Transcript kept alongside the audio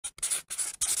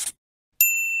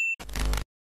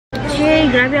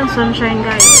grabe ang sunshine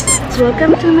guys. So,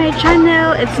 welcome to my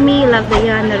channel. It's me,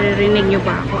 Lavzdianne. Naririnig nyo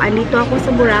ba ako? Andito ako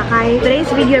sa Boracay. Today's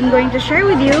video, I'm going to share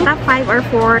with you top 5 or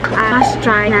 4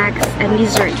 must-try snacks and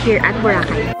dessert here at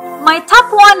Boracay. My top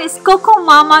 1 is Coco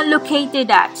Mama located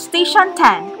at Station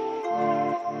 10.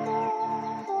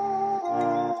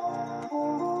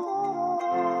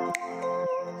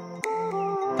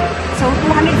 So,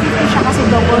 250 siya kasi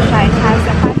double siya. It has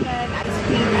a pandan ice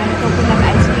cream and coconut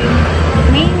ice cream.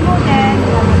 Mango din,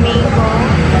 mango.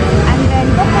 And then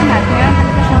coconut. Meron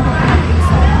talaga siyang coconut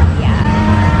inside. Yeah.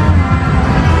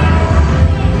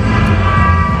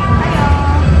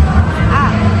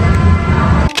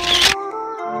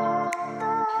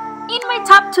 In my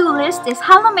top 2 list is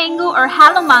Halo Mango or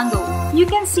Halo Mango. You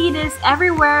can see this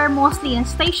everywhere, mostly in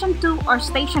Station 2 or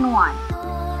Station 1.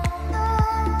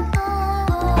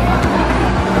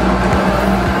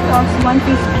 Cost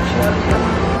 150 siya.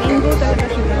 Mango talaga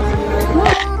siya.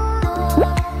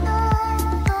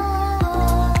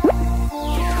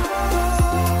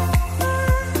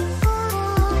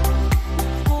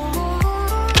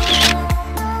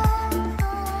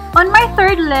 On my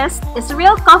third list is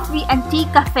Real Coffee and Tea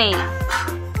Cafe.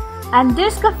 And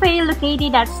this cafe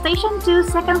located at Station 2,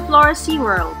 2nd floor,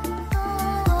 SeaWorld.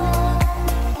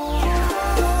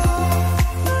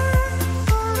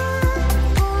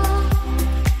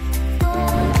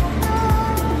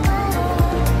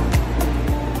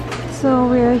 So,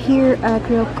 we're here at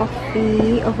Real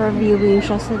Coffee, overviewing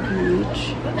siya sa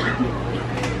beach.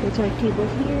 There's our table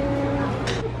here.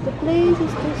 The place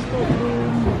is just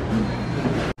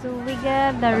so we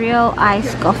get the real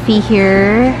iced coffee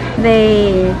here.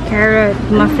 The carrot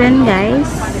muffin, guys.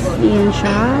 Yan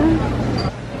siya.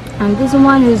 And this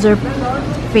one is our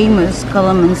famous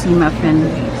calamansi muffin.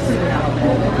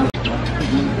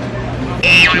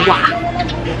 Wow!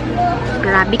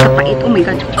 Grabe kapait. Oh my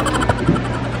god.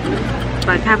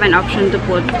 But have an option to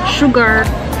put sugar.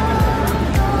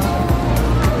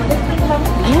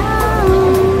 Yeah.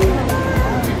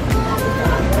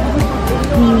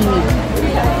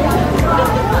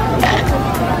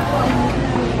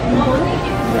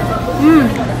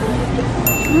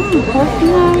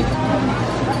 Coconut.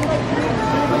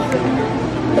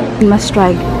 Must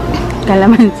try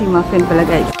calamansi muffin pala,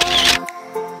 guys.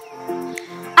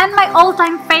 And my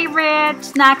all-time favorite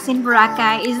snacks in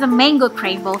Boracay is the mango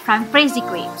crumble from Crazy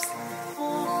Crepes.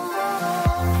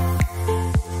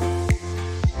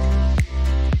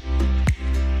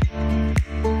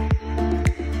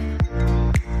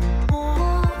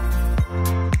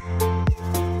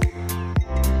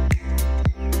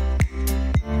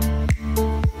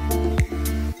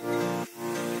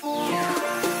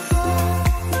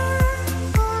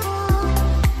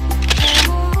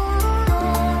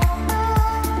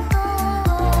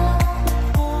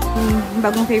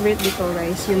 Bagong favorite dito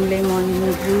guys, yung lemon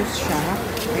juice siya.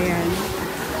 Ayan.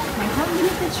 May have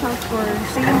limited siya for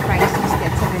same price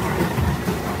instead, 70.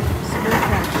 Super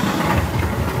fresh.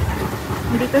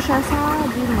 Dito siya sa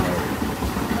D-Mart.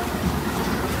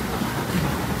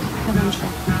 Ganun siya.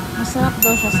 Masarap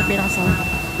daw siya sa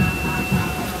pinakasarap.